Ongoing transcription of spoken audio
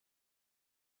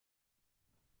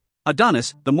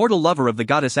Adonis, the mortal lover of the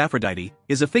goddess Aphrodite,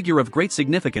 is a figure of great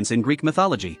significance in Greek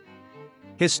mythology.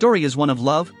 His story is one of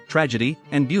love, tragedy,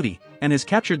 and beauty, and has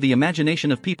captured the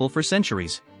imagination of people for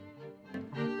centuries.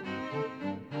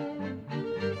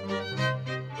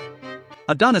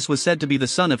 Adonis was said to be the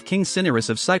son of King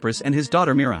Cinyras of Cyprus and his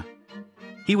daughter Myrrha.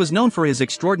 He was known for his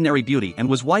extraordinary beauty and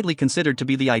was widely considered to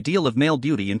be the ideal of male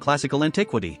beauty in classical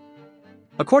antiquity.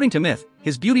 According to myth,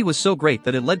 his beauty was so great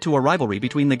that it led to a rivalry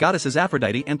between the goddesses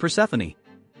Aphrodite and Persephone.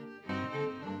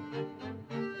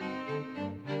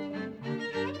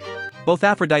 Both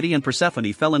Aphrodite and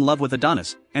Persephone fell in love with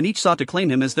Adonis, and each sought to claim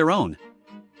him as their own.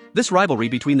 This rivalry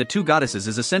between the two goddesses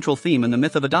is a central theme in the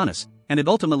myth of Adonis, and it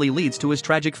ultimately leads to his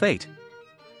tragic fate.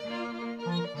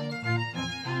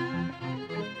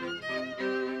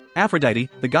 Aphrodite,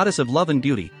 the goddess of love and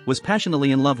beauty, was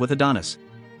passionately in love with Adonis.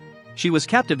 She was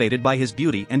captivated by his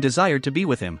beauty and desired to be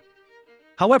with him.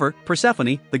 However,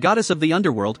 Persephone, the goddess of the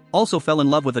underworld, also fell in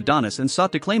love with Adonis and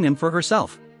sought to claim him for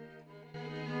herself.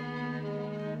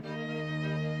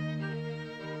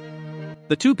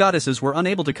 The two goddesses were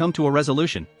unable to come to a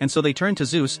resolution, and so they turned to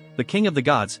Zeus, the king of the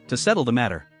gods, to settle the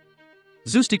matter.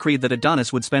 Zeus decreed that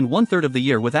Adonis would spend 1/3 of the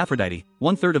year with Aphrodite,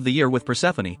 1/3 of the year with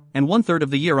Persephone, and 1/3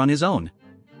 of the year on his own.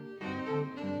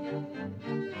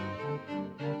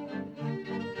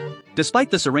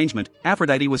 Despite this arrangement,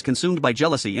 Aphrodite was consumed by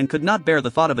jealousy and could not bear the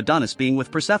thought of Adonis being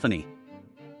with Persephone.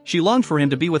 She longed for him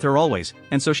to be with her always,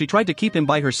 and so she tried to keep him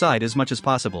by her side as much as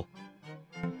possible.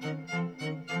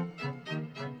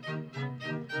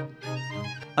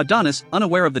 Adonis,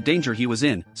 unaware of the danger he was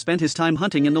in, spent his time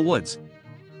hunting in the woods.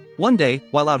 One day,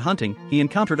 while out hunting, he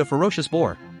encountered a ferocious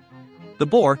boar. The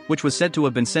boar, which was said to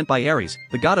have been sent by Ares,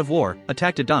 the god of war,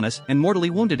 attacked Adonis and mortally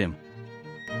wounded him.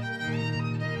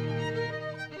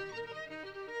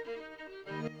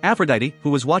 Aphrodite,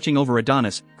 who was watching over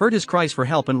Adonis, heard his cries for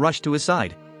help and rushed to his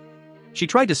side. She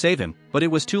tried to save him, but it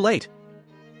was too late.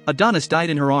 Adonis died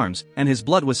in her arms, and his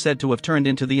blood was said to have turned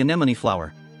into the anemone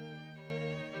flower.